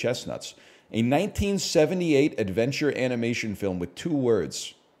Joey Chestnuts. A 1978 adventure animation film with 2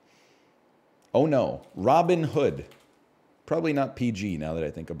 words. Oh no, Robin Hood. Probably not PG now that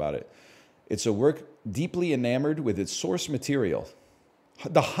I think about it. It's a work deeply enamored with its source material.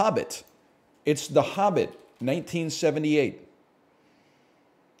 The Hobbit. It's The Hobbit, 1978.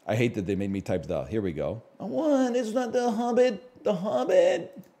 I hate that they made me type the. Here we go. What? It's not The Hobbit. The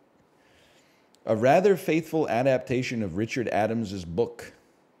Hobbit. A rather faithful adaptation of Richard Adams's book.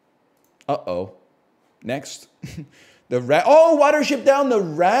 Uh-oh. Next. Oh, Watership Down. The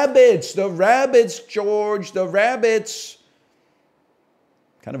rabbits. The rabbits, George. The rabbits.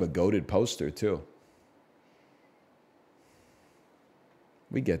 Kind of a goated poster, too.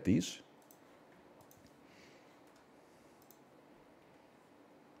 We get these.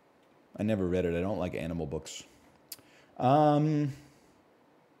 I never read it. I don't like animal books. What a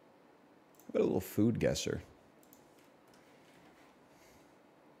little food guesser.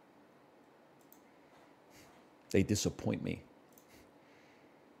 They disappoint me.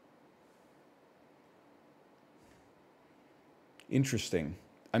 Interesting.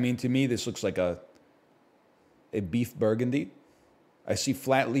 I mean, to me, this looks like a beef burgundy. I see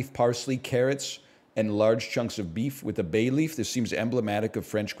flat leaf parsley, carrots, and large chunks of beef with a bay leaf. This seems emblematic of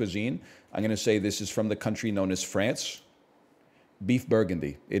French cuisine. I'm going to say this is from the country known as France. Beef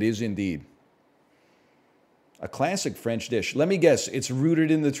burgundy. It is indeed. A classic French dish. Let me guess, it's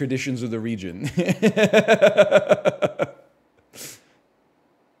rooted in the traditions of the region. Of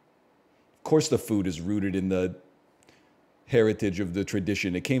course the food is rooted in the heritage of the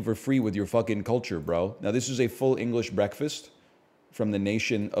tradition. It came for free with your fucking culture, bro. Now, this is a full English breakfast from the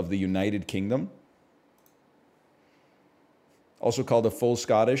nation of the United Kingdom. Also called a full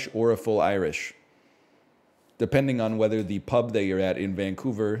Scottish or a full Irish, depending on whether the pub that you're at in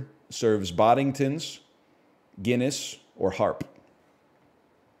Vancouver serves Boddingtons, Guinness, or Harp.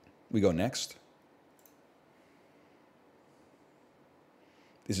 We go next.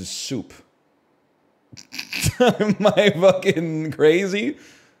 This is soup. Am I fucking crazy?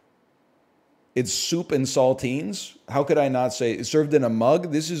 It's soup and saltines. How could I not say it's served in a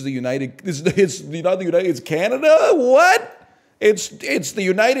mug? This is the United. It's not the United. It's Canada. What? It's the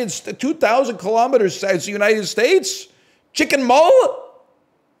United. 2,000 kilometers. It's the United States. Chicken mull.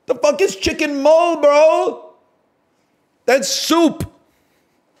 The fuck is chicken mull, bro? That's soup.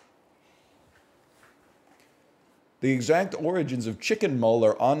 The exact origins of chicken mull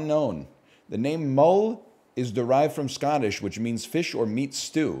are unknown. The name mull is derived from Scottish, which means fish or meat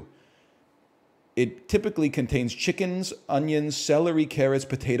stew. It typically contains chickens, onions, celery, carrots,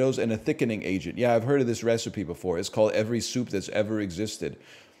 potatoes, and a thickening agent. Yeah, I've heard of this recipe before. It's called every soup that's ever existed.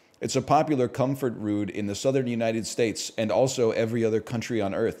 It's a popular comfort food in the southern United States and also every other country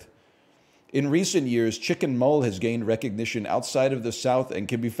on earth. In recent years, chicken mull has gained recognition outside of the South and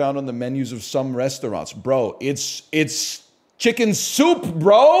can be found on the menus of some restaurants. Bro, it's chicken soup,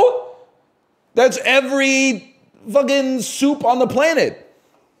 bro! That's every fucking soup on the planet.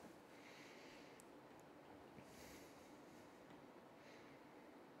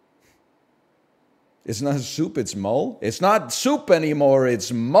 It's not soup, it's mull. It's not soup anymore,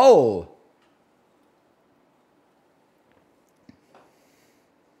 it's mull.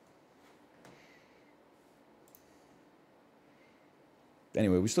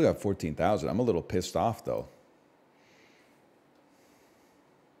 Anyway, we still got 14,000. I'm a little pissed off, though.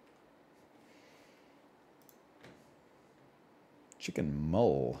 Chicken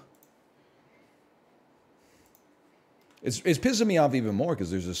mull. It's pissing me off even more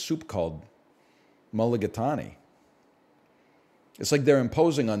because there's a soup called mulligatawny. It's like they're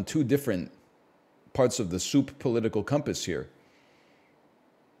imposing on two different parts of the soup political compass here.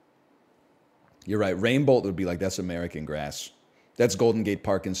 You're right. Rainbolt would be like, that's American grass. That's Golden Gate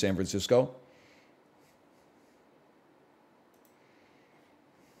Park in San Francisco.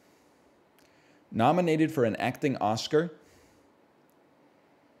 Nominated for an acting Oscar.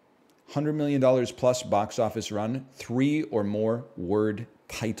 $100 million plus box office run, 3 or more word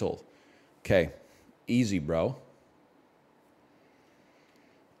title. Okay, easy, bro.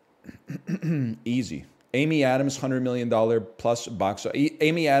 Easy. Amy Adams, $100 million plus box office.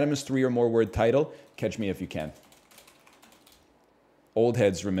 Amy Adams, 3 or more word title. Catch me if you can. Old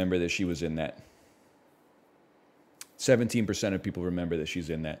heads remember that she was in that. 17% of people remember that she's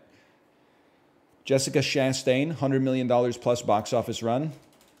in that. Jessica Chastain, $100 million plus box office run.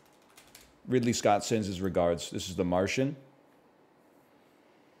 Ridley Scott sends his regards. This is The Martian.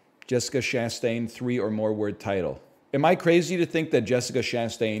 Jessica Chastain, 3 or more word title. Am I crazy to think that Jessica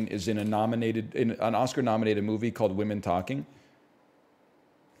Chastain is in an Oscar-nominated movie called Women Talking?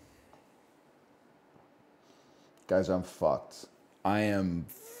 Guys, I'm fucked. I am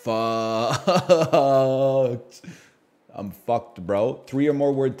fucked. I'm fucked, bro. 3 or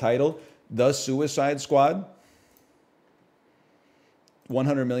more word title. The Suicide Squad.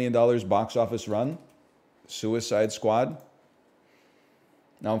 $100 million box office run. Suicide Squad.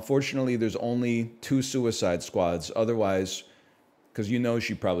 Now, unfortunately, there's only 2 Suicide Squads. Otherwise, because you know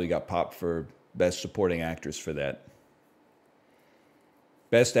she probably got popped for Best Supporting Actress for that.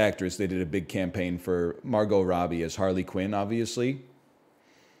 Best Actress, they did a big campaign for Margot Robbie as Harley Quinn, obviously.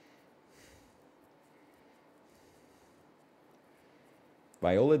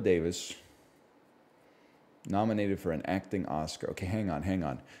 Viola Davis, nominated for an acting Oscar. Okay, hang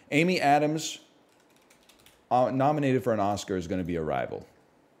on. Amy Adams, nominated for an Oscar, is going to be Arrival.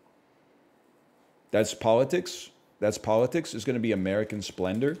 That's politics. That's politics. It's going to be American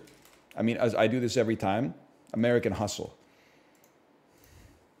Splendor. I mean, I do this every time. American Hustle.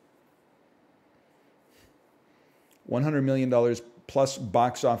 $100 million plus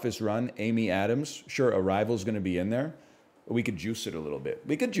box office run, Amy Adams. Sure, Arrival's going to be in there. But we could juice it a little bit.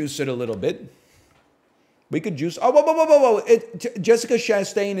 We could juice. Oh, whoa. Jessica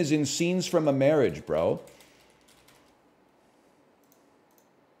Chastain is in Scenes from a Marriage, bro.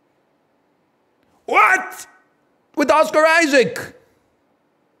 What? With Oscar Isaac.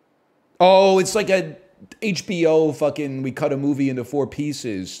 Oh, it's like a HBO fucking we cut a movie into 4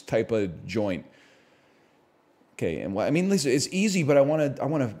 pieces type of joint. Okay, and I mean, listen, it's easy, but I want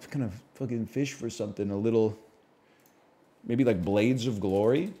to kind of fucking fish for something a little, maybe like Blades of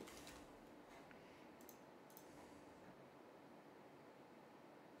Glory.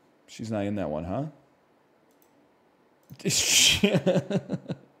 She's not in that one, huh?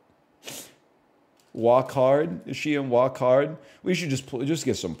 Walk Hard. Is she in Walk Hard? We should just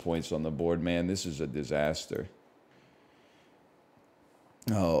get some points on the board, man. This is a disaster.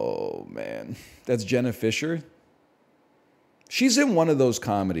 Oh, man. That's Jenna Fisher. She's in one of those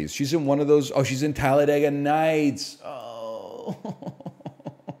comedies. She's in one of those. Oh, she's in Talladega Nights. Oh.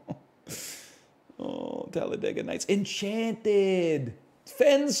 Oh, Talladega Nights. Enchanted.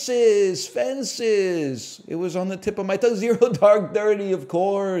 Fences. It was on the tip of my tongue. Zero Dark 30, of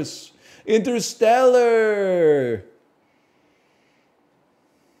course. Interstellar.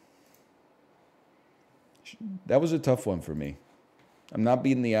 That was a tough one for me. I'm not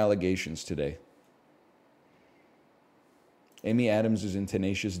beating the allegations today. Amy Adams is in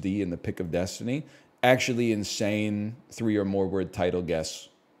Tenacious D in The Pick of Destiny. Actually insane 3 or more word title guess.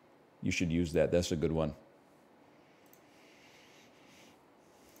 You should use that. That's a good one.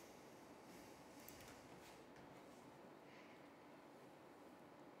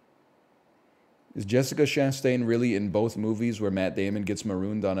 Is Jessica Chastain really in both movies where Matt Damon gets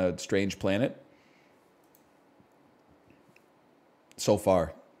marooned on a strange planet? So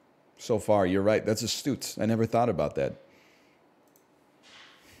far, you're right. That's astute. I never thought about that.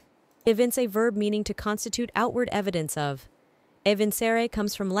 Evince, a verb meaning to constitute outward evidence of. Evincere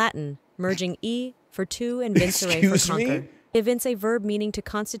comes from Latin, merging e for to and vincere for conquer. Evince, a verb meaning to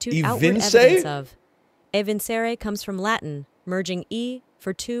constitute outward evidence of. Evincere comes from Latin, merging e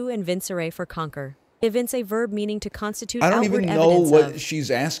for to and vincere for conquer. Evince, a verb meaning to constitute outward evidence of. I don't even know what she's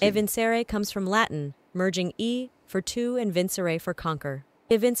asking. Evincere comes from Latin, merging e for to and vincere for conquer.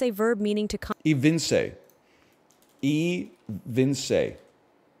 Evince, a verb meaning to evince. Evince.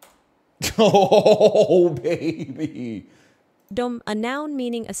 Oh, baby. Dome, a noun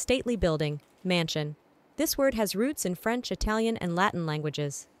meaning a stately building, mansion. This word has roots in French, Italian, and Latin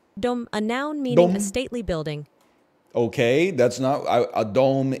languages. Dome, a noun meaning a stately building. Okay, that's not... A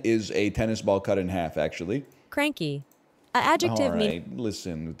dome is a tennis ball cut in half, actually. Cranky. A adjective meaning... All right,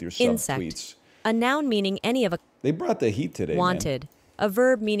 listen with your insect. subtweets. A noun meaning any of a... They brought the heat today, wanted. Man. A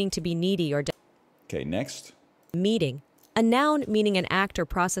verb meaning to be needy or... Okay, next. Meeting. A noun meaning an act or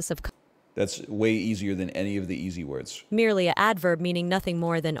process of... That's way easier than any of the easy words. Merely an adverb meaning nothing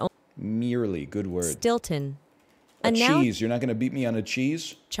more than... Merely, good word. Stilton. A cheese. You're not going to beat me on a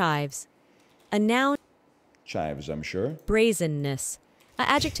cheese? Chives. A noun. Chives, I'm sure. Brazenness. An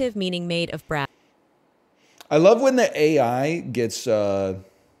adjective meaning made of brass. I love when the AI gets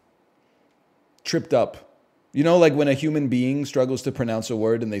tripped up. You know, like when a human being struggles to pronounce a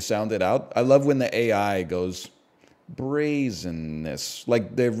word and they sound it out? I love when the AI goes, brazenness.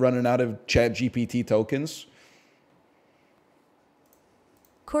 Like they're running out of ChatGPT tokens.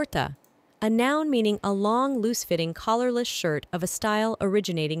 Kurta. A noun meaning a long, loose-fitting, collarless shirt of a style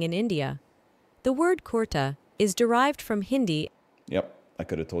originating in India. The word kurta is derived from Hindi. Yep, I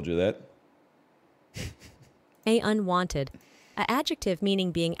could have told you that. A unwanted. A adjective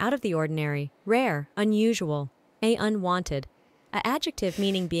meaning being out of the ordinary, rare, unusual. A unwanted. A adjective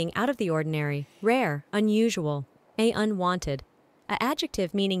meaning being out of the ordinary, rare, unusual. A unwanted. A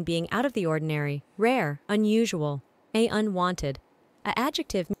adjective meaning being out of the ordinary, rare, unusual. A unwanted. A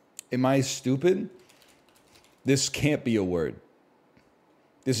adjective. Am I stupid? This can't be a word.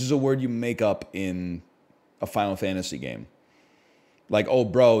 This is a word you make up in a Final Fantasy game. Like, oh,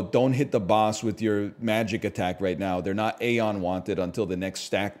 bro, don't hit the boss with your magic attack right now. They're not Aeon wanted until the next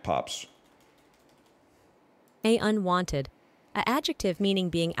stack pops. A unwanted. A adjective meaning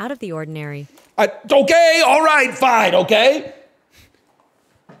being out of the ordinary. Okay, all right, fine, okay?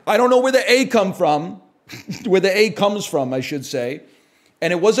 I don't know where the A come from. Where the A comes from, I should say.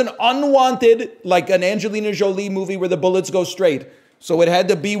 And it wasn't unwanted like an Angelina Jolie movie where the bullets go straight. So it had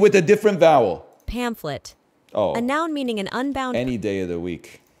to be with a different vowel. Pamphlet. Oh. A noun meaning an unbound. Any day of the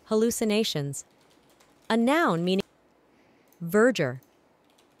week. Hallucinations. A noun meaning. Verdure.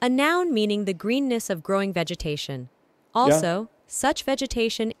 A noun meaning the greenness of growing vegetation. Also, such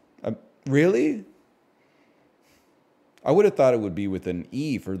vegetation. Really? I would have thought it would be with an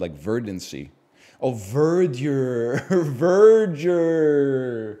E for like verdancy. Oh, verdure.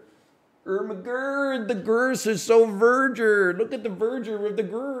 Verdure. Ermagerd, the girth is so verdure. Look at the verdure of the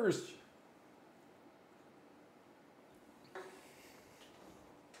girth.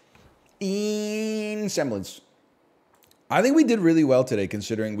 In semblance. I think we did really well today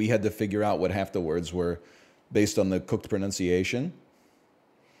considering we had to figure out what half the words were based on the cooked pronunciation.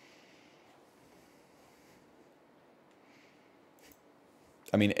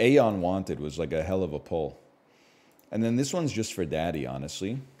 I mean, Aeon Wanted was like a hell of a pull. And then this one's just for daddy,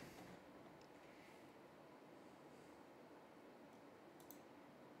 honestly.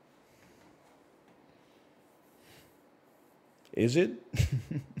 Is it?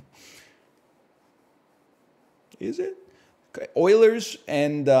 Is it? Okay. Oilers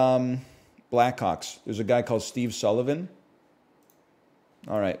and Blackhawks. There's a guy called Steve Sullivan.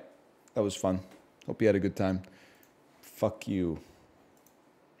 All right. That was fun. Hope you had a good time. Fuck you.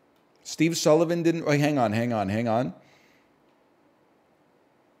 Steve Sullivan didn't... Oh, hang on.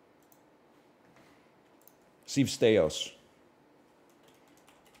 Steve Stais.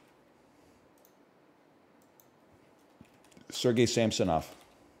 Sergei Samsonov.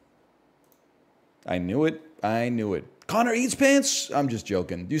 I knew it. Connor Eats Pants? I'm just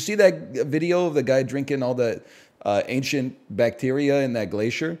joking. Do you see that video of the guy drinking all the ancient bacteria in that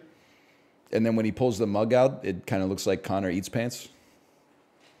glacier? And then when he pulls the mug out, it kind of looks like Connor Eats Pants.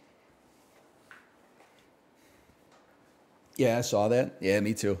 Yeah, I saw that. Yeah,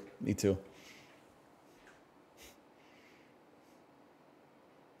 me too.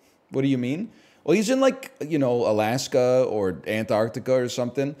 What do you mean? Well, he's in like, Alaska or Antarctica or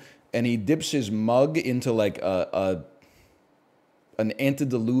something, and he dips his mug into like an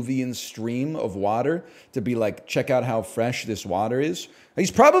antediluvian stream of water to be like, check out how fresh this water is.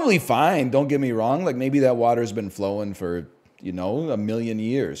 He's probably fine, don't get me wrong. Like maybe that water's been flowing for, a million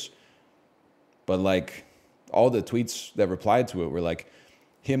years. But like all the tweets that replied to it were like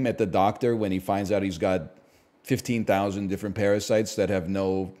him at the doctor when he finds out he's got 15,000 different parasites that have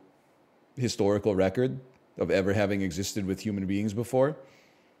no historical record of ever having existed with human beings before.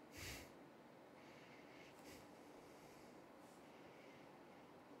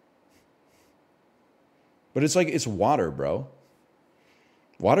 But it's like, it's water, bro.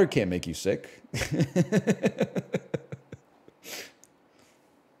 Water can't make you sick.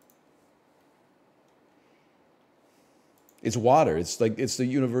 It's water. It's like, it's the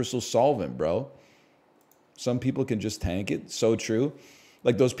universal solvent, bro. Some people can just tank it. So true.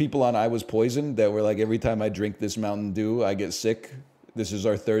 Like those people on I Was Poisoned that were like, every time I drink this Mountain Dew, I get sick. This is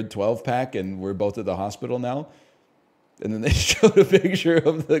our third 12-pack, and we're both at the hospital now. And then they showed a picture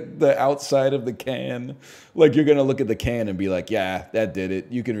of the outside of the can. Like you're going to look at the can and be like, yeah, that did it.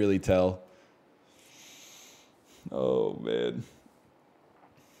 You can really tell. Oh, man.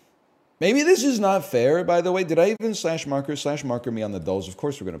 Maybe this is not fair, by the way. Did I even /marker me on the dulls? Of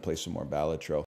course we're going to play some more Balatro.